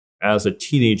as a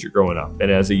teenager growing up,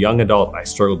 and as a young adult, I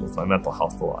struggled with my mental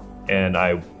health a lot. And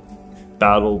I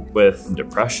battled with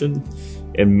depression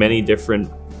in many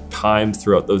different times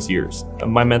throughout those years.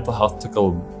 And my mental health took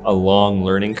a long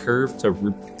learning curve to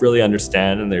really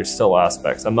understand, and there's still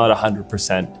aspects. I'm not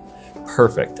 100%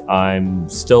 perfect. I'm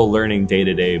still learning day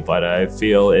to day, but I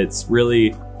feel it's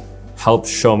really helped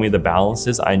show me the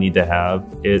balances I need to have.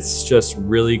 It's just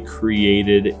really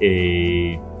created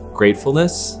a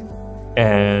gratefulness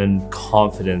and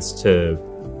confidence to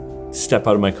step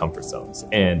out of my comfort zones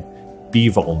and be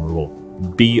vulnerable,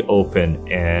 be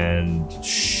open, and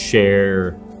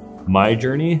share my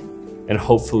journey, and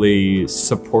hopefully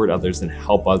support others and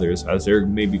help others as they're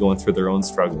maybe going through their own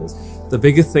struggles. The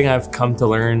biggest thing I've come to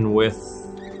learn with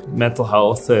mental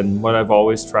health, and what I've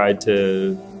always tried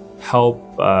to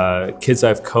help kids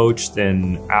I've coached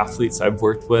and athletes I've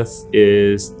worked with,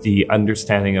 is the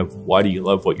understanding of why do you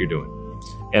love what you're doing.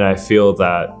 And I feel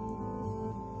that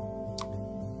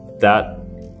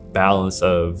that balance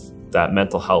of that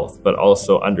mental health, but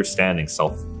also understanding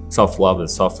self-love and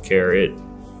self-care, it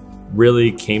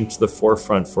really came to the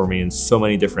forefront for me in so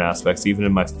many different aspects, even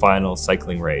in my final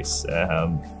cycling race,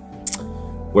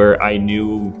 where I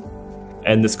knew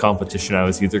in this competition I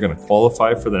was either going to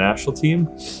qualify for the national team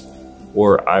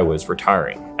or I was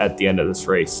retiring at the end of this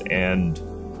race, and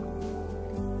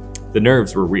the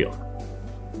nerves were real.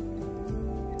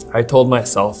 I told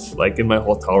myself, like in my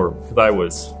hotel room, because I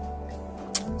was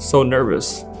so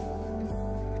nervous,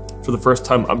 for the first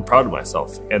time, I'm proud of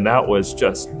myself. And that was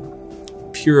just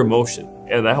pure emotion.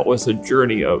 And that was a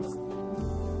journey of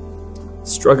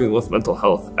struggling with mental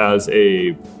health as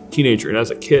a teenager and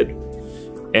as a kid,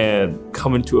 and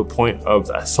coming to a point of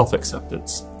that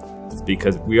self-acceptance.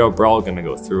 Because we're all going to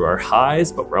go through our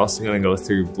highs, but we're also going to go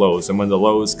through lows. And when the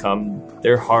lows come,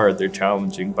 they're hard, they're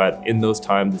challenging. But in those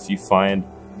times, if you find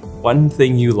one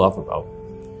thing you love about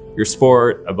your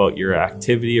sport, about your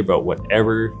activity, about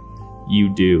whatever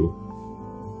you do,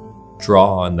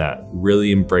 draw on that,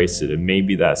 really embrace it. And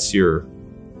maybe that's your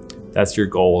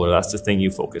goal, or that's the thing you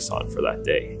focus on for that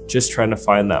day. Just trying to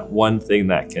find that one thing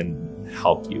that can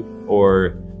help you,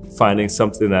 or finding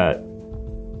something that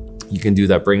you can do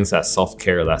that brings that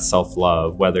self-care, that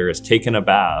self-love, whether it's taking a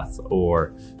bath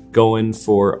or going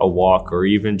for a walk, or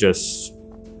even just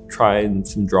trying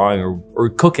some drawing or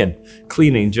cooking,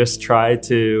 cleaning. Just try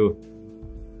to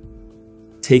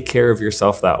take care of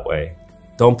yourself that way.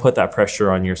 Don't put that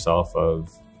pressure on yourself of,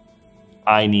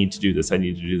 I need to do this, I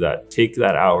need to do that. Take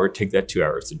that hour, take that 2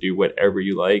 hours to do whatever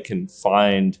you like, and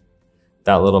find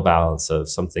that little balance of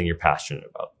something you're passionate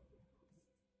about.